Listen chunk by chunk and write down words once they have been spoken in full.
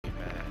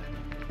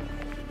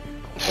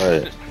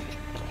Right.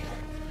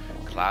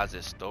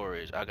 Closet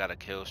storage. I got a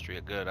kill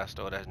streak. Good. I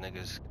stole that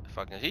nigga's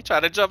fucking. He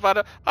tried to jump out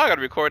of. I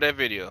gotta record that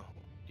video.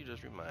 You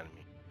just reminded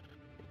me.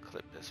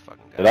 Clip this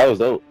fucking guy. Yeah, that was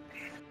dope.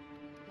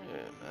 Yeah,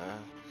 man.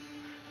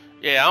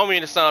 Yeah, I don't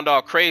mean to sound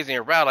all crazy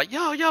and rowdy like,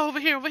 yo, over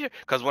here.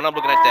 Because when I'm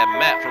looking at that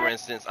map, for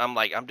instance,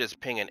 I'm just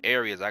pinging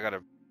areas. I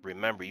gotta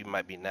remember you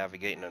might be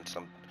navigating in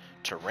some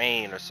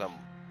terrain or some,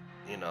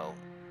 you know,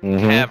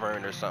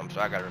 cavern or something.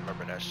 So I gotta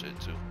remember that shit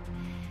too.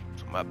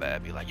 So my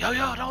bad. Be like, yo,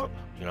 don't.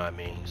 You know what I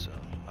mean? So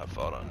I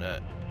fought on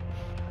that.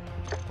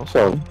 I'm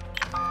sorry.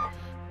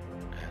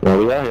 Well,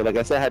 we out here. Like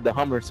I said, I had the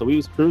Hummer, so we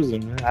was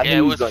cruising, man. I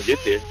knew we was gonna get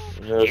there.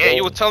 Yeah,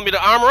 you was telling me to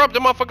armor up. The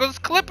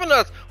motherfuckers clipping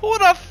us. Who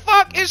the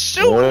fuck is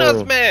shooting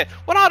us, man?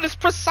 What all this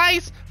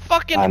precise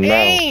fucking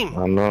aim?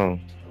 I know.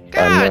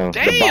 God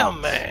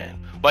damn, man.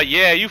 But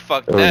yeah, you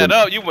fucked that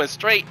up. You went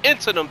straight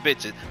into them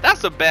bitches.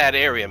 That's a bad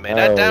area, man.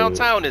 That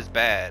downtown is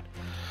bad.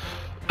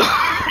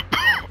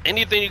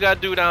 Anything you gotta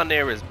do down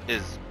there is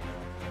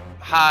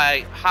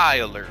high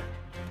alert.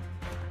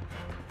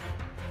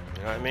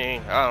 You know what I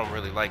mean? I don't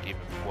really like it.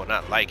 Well,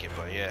 not like it,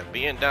 but yeah,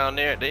 being down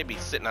there, they be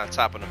sitting on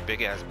top of the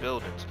big ass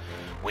buildings,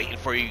 waiting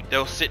for you.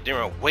 They'll sit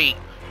there and wait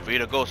for you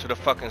to go to the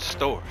fucking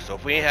store. So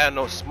if we ain't had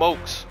no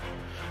smokes,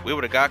 we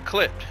would have got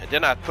clipped. And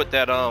then I put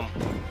that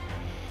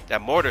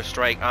that mortar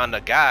strike on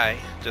the guy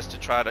just to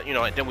try to, you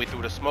know, and then we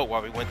threw the smoke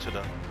while we went to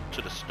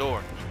the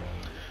store.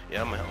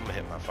 Yeah, I'm gonna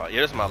hit my fight.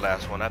 Yeah, this is my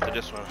last one. After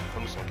this one,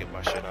 I'm just gonna get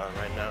my shit on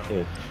right now.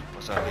 Yeah.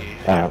 Once I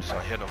leave, I'm just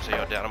gonna hit them, say,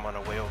 yo, Dad, I'm on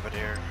the way over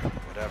there,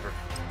 whatever.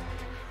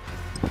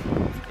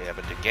 Yeah,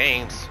 but the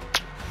games,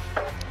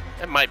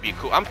 it might be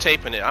cool. I'm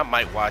taping it. I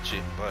might watch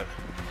it, but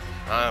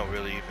I don't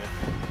really even.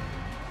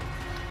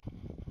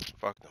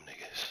 Fuck them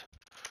niggas.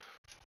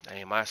 That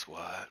ain't my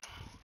squad.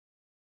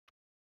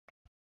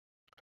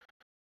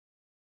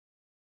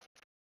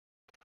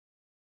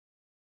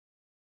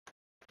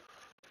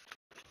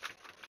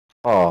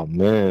 Oh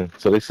man,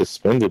 so they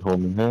suspended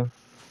homie, huh?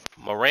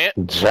 Morant?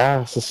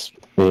 Yeah,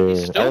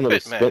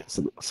 stupid, man.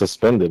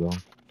 Suspended him.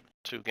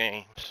 2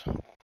 games.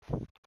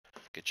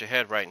 Get your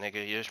head right,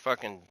 nigga. You're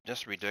fucking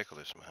just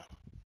ridiculous, man.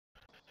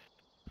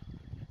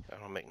 That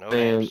don't make no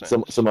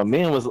sense. So my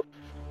man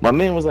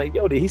was like,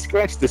 yo, did he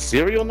scratch the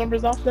serial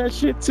numbers off that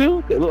shit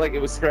too? It looked like it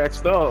was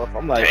scratched off.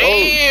 I'm like,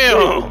 damn!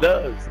 Oh shit, it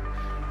does.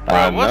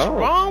 Bro, what's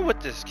wrong with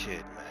this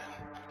kid, man?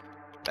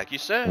 Like you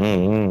said.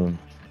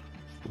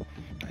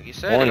 Like you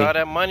said, all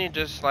that money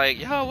just like,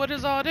 yo, what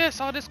is all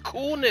this? All this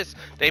coolness.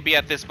 They be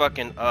at this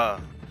fucking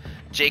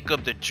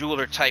Jacob the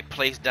jeweler type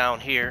place down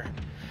here.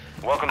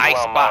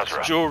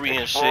 Icebox jewelry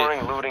and shit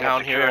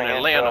down here in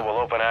Atlanta. Will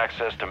open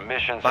access to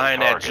missions buying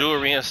that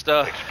jewelry and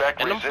stuff.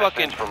 And them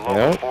fucking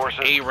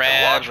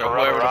Arabs or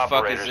whoever the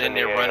fuck is in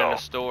there running the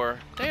store,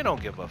 they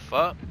don't give a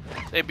fuck.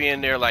 They be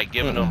in there like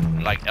giving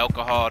them like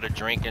alcohol to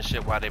drink and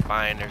shit while they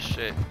buying their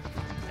shit.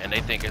 And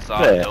they think it's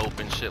all dope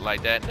and shit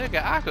like that.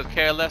 Nigga, I could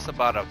care less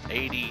about a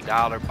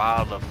 $80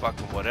 bottle of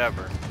fucking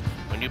whatever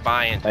when you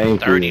buying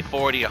 $30,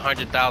 $40,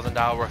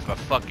 $100,000 worth of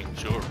fucking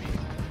jewelry.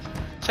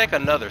 Take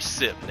another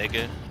sip,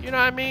 nigga. You know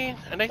what I mean?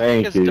 And they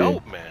think it's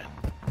dope, man.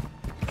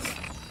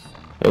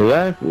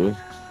 Exactly.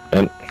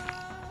 And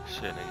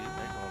shit, nigga,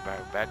 they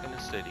going back in the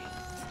city.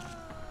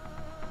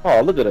 Oh,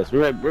 look at us.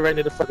 We're right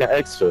near the fucking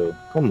expo.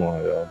 Come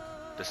on, yo.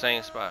 The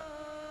same spot.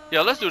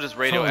 Yo, let's do this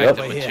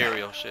radioactive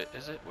material shit.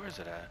 Is it? Where's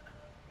it at?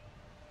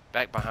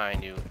 Back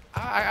behind you.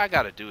 I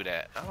gotta do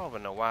that. I don't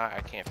even know why.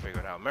 I can't figure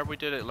it out. Remember we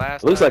did it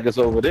last time? Looks like it's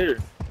over there.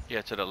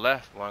 Yeah, to the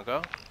left. Wanna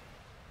go?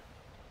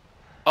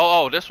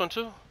 Oh, this one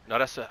too? No,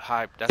 that's a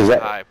high. That's a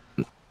high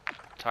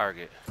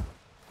target.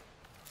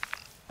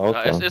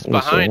 Okay. No, it's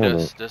behind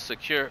us. The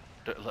secure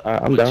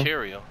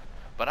material. Down.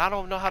 But I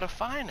don't know how to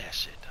find that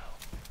shit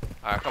though.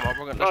 All right, come on.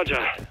 We're gonna. Roger.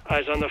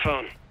 Eyes on the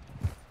phone.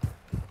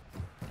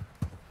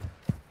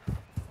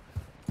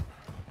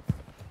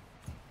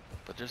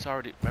 But there's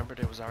already. Remember,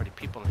 there was already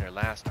people in here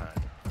last time.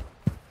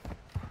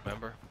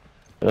 Remember?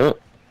 Yeah.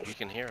 You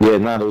can hear them. Yeah,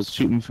 nah, they was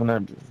shooting from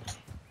that.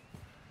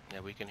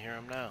 Yeah, we can hear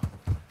them now.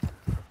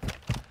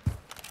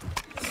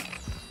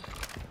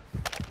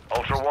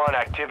 Ultra One,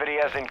 activity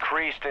has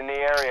increased in the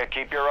area.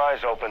 Keep your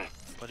eyes open.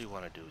 What do you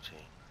want to do, T?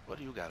 What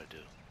do you gotta do?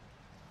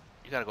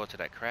 You gotta go to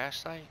that crash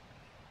site?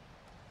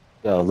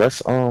 Yo,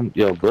 let's go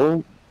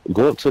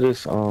up to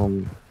this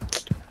go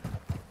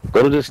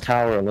to this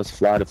tower and let's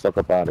fly the fuck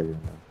up out of here,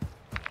 man.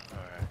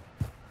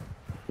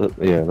 Alright.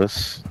 Yeah,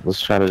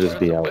 let's try to just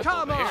be out.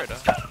 Come on.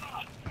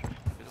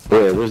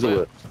 Yeah, where's the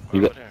whip?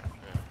 You got there.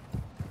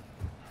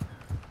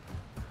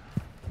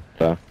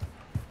 Yeah.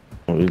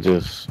 We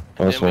just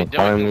then we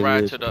can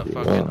ride to the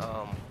fucking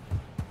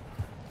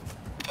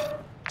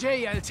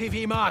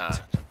JLTV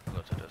marked. Nah,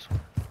 go to this one.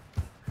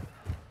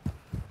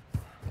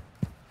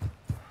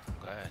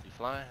 Go ahead, you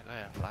flying? Go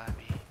ahead, fly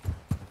me.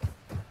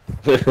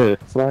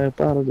 Fly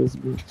up out of this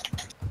bitch.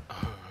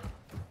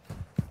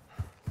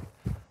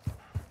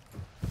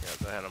 Yeah,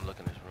 go ahead, I'm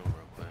looking in this room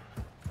real quick.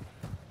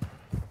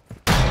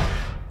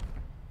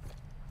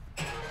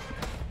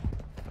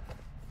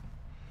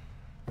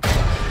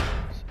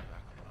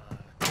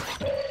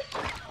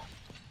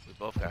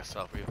 both got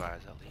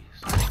self-revives at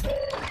least.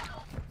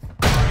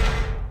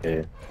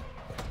 Yeah.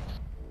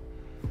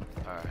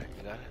 Alright,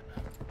 you got it?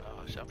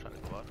 Oh shit, I'm trying to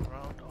go out the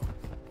wrong door.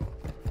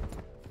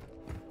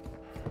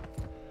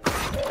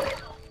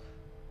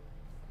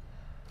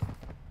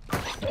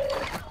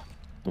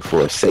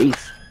 For a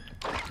safe.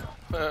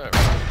 Oh,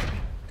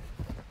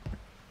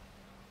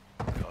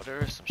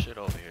 there is some shit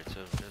over here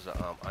too. There's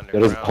a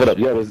underground. Hold up,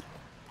 yeah, there's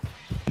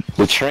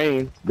the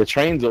train. The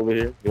train's over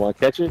here. You wanna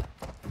catch it?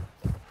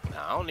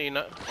 Nah, I don't need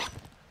nothing.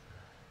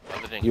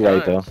 Other than You're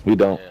right though. We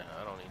don't. Yeah,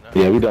 I don't need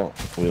nothing. Yeah,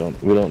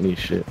 we don't need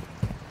shit.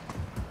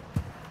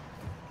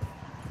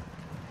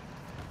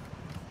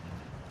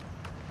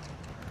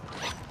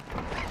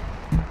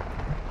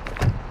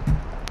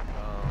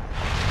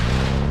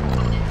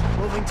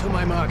 Moving to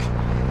my mark.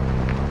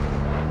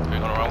 We're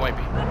gonna run white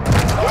people.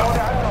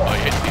 Oh,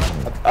 you hit people.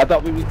 I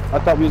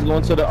thought we was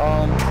going to the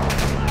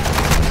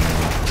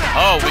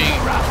Oh,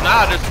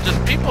 nah, there's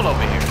just people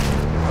over here.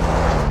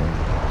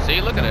 See,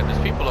 look at it. There's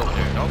people over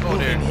there. Don't go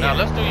there. Now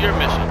let's do your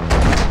mission.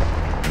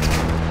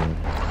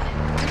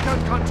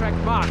 Recon contract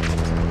marked.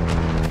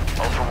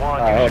 Ultra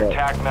One, use your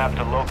TAC map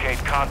to locate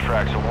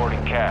contracts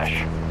awarding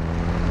cash.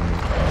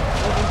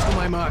 Moving to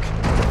my mark.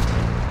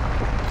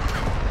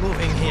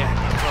 Moving here.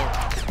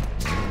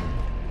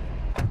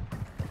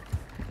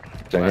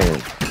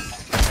 Damn.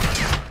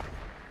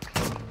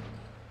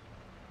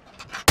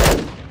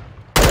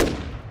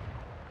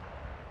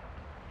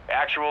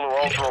 Actual or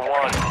Ultra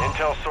One,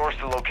 intel sourced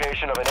the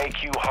location of an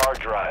AQ hard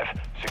drive.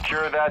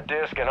 Secure that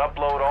disk and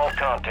upload all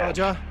content.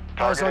 Roger.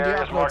 Eyes Target on the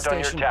areas upload marked on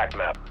your station. TAC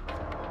map.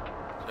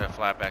 So yeah,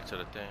 fly back to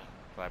the thing.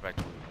 Fly back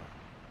to where we were.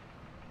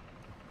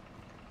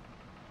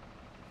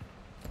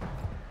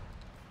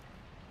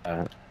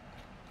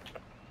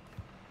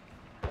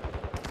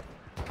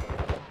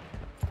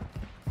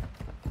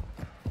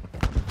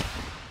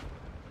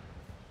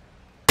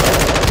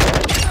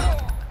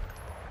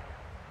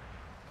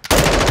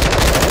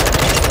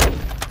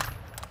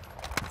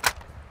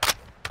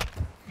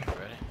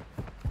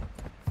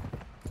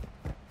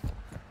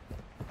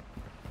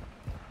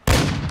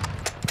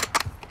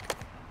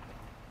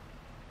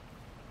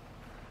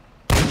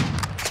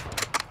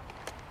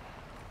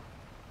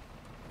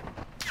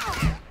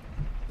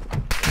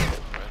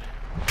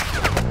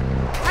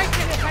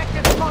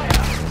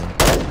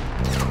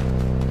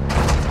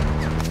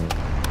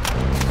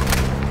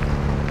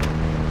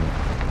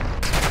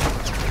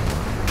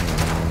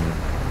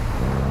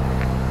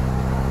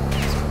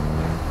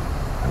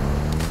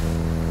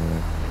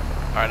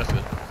 Alright, that's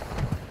good.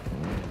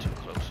 Too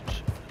close and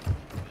shit.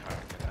 Hard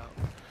to get out.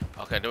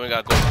 Okay, then we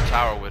gotta go to the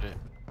tower with it.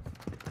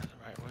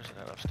 Right, where's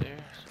that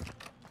upstairs?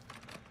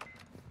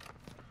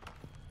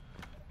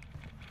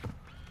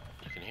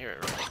 You can hear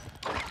it, right?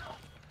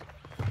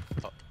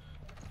 Oh.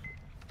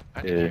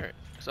 I can hear it.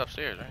 It's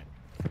upstairs, right?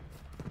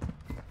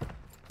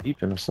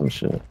 Beeping or some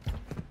shit.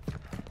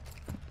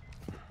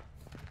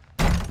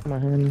 Come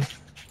on.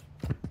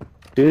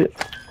 Shit.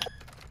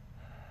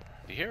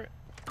 You hear it?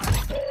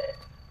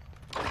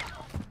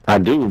 I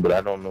do, but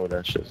I don't know what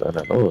that shit's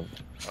at all.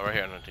 Oh, right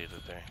here on the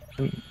TZA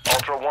thing.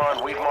 Ultra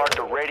One, we've marked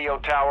a radio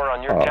tower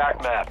on your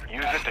TAC map.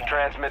 Use it to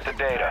transmit the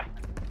data.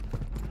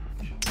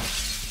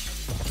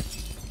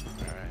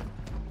 Alright.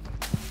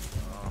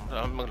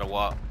 I'm gonna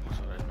walk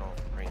so they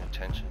don't bring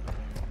attention.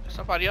 Is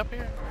somebody up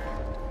here?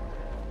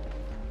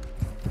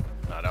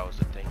 No, that was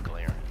the thing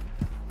glaring.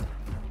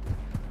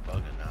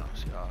 Bugging now.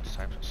 See all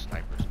types of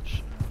snipers and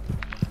shit.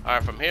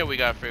 Alright, from here we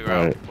gotta figure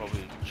out what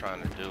we're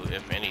trying to do,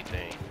 if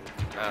anything.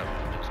 Now,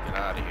 just get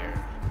out of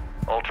here.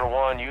 Ultra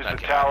One, use the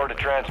tower to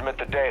transmit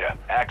the data.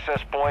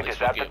 Access point is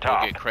at the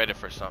top. We'll get credit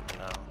for something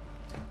now.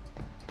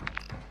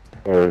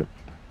 Or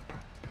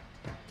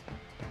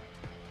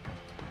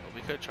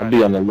We could try I'll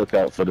be on the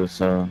lookout for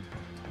this. I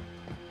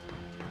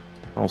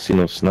don't see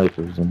no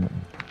snipers in it.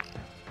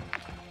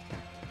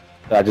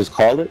 Did I just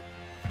call it?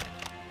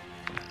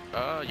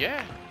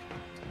 Yeah.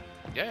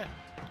 Yeah.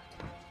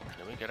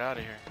 Then we get out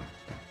of here.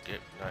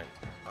 Get like,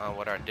 on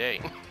with our day.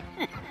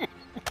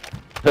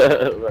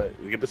 Right,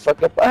 we get the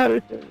fuck up out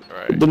of here.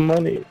 Right. Get the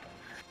money.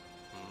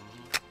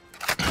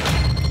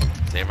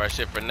 Save our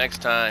shit for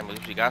next time. At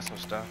least we got some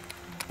stuff.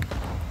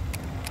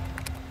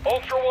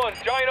 Ultra One,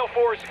 Dino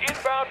Force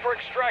inbound for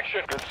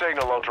extraction. Good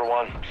signal, Ultra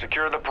One.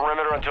 Secure the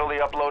perimeter until the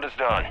upload is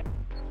done.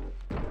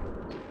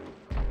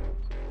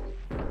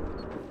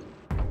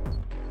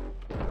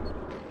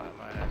 Fly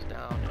my ass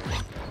down.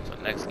 So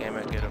next game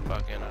I get a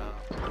fucking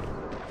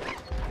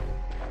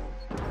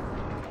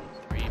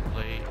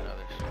replay and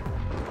others.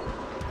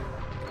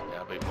 Yeah,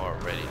 I'll be more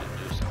ready to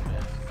do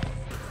something.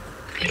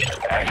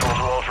 Actual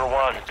to Ultra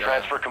One.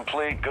 Transfer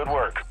complete. Good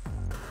work.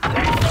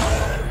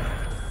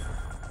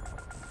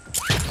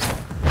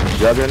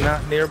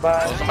 Juggernaut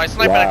nearby? Oh, somebody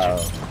sniping at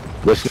you.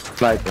 We're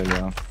sniping,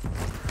 yo.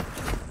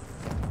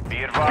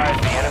 Be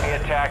advised, the enemy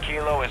attack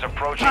helo is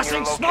approaching your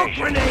Tossing smoke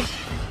location. grenade!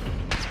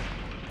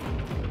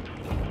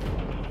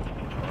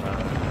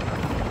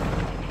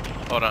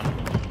 Hold on.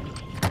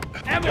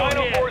 Ammo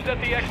Dino here! Force at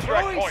the extract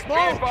Throwing point. Be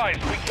smoke.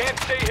 advised, we can't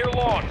stay here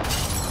long.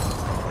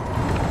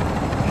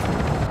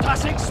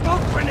 Classic smoke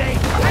grenade!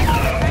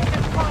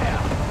 Effective fire!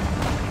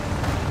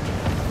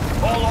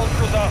 All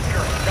Ultras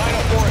Oscar.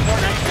 904 is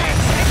under attack.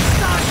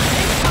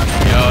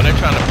 Yo, they're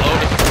trying to blow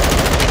this.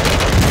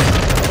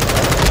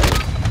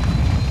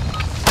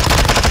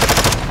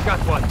 Got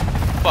one.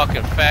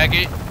 Fucking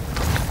faggot.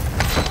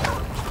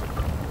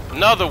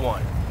 Another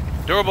one.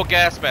 Durable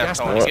gas mask,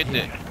 Gas Tony. mask. Get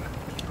this.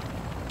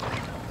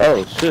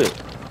 Oh shit.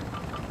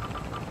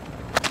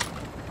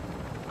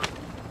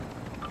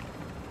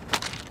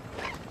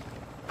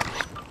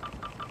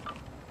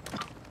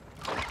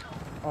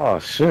 Oh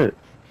shit.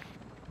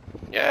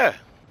 Yeah.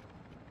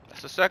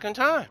 That's the second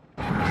time.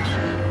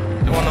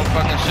 Doing them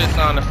fucking shit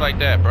sounders like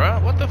that,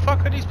 bruh. What the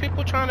fuck are these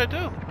people trying to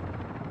do?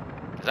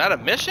 Is that a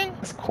mission?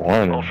 That's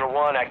corny. Ultra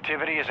One,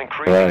 activity is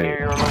increasing Right. near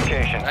your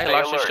location. I Stay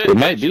lost your alert. shit. It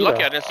might bitch. be You lucky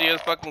though. I didn't see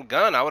his fucking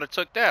gun. I would have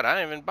took that. I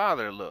didn't even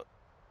bother to look.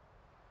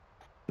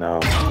 No.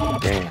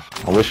 Damn.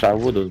 I wish I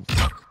would have.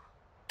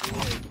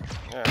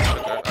 Yeah,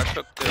 I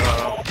took the,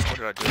 what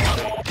did I do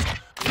today?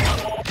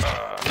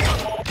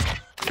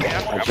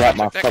 I dropped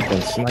my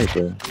fucking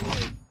sniper.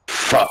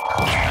 Fuck.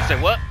 You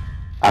said what?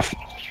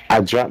 I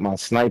dropped my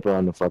sniper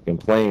on the fucking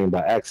plane by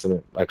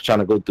accident, like trying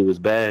to go through his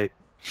bag.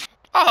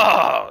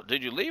 Oh,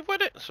 did you leave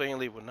with it? So you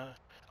didn't leave with none.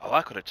 Oh,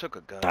 I could have took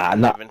a gun. I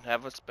Nah. didn't even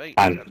have a space.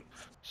 I- Got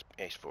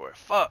space for it.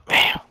 Fuck.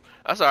 Man.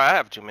 That's alright. I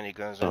have too many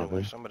guns anyway.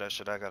 Okay. Some of that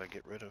shit I gotta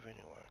get rid of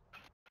anyway.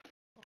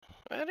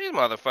 Man, these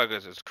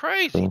motherfuckers is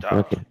crazy, Oh,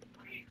 dog. fuck it.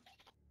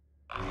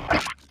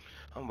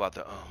 I'm about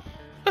to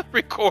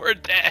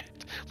record that.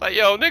 Like,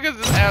 yo, niggas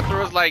is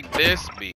after us like this, be.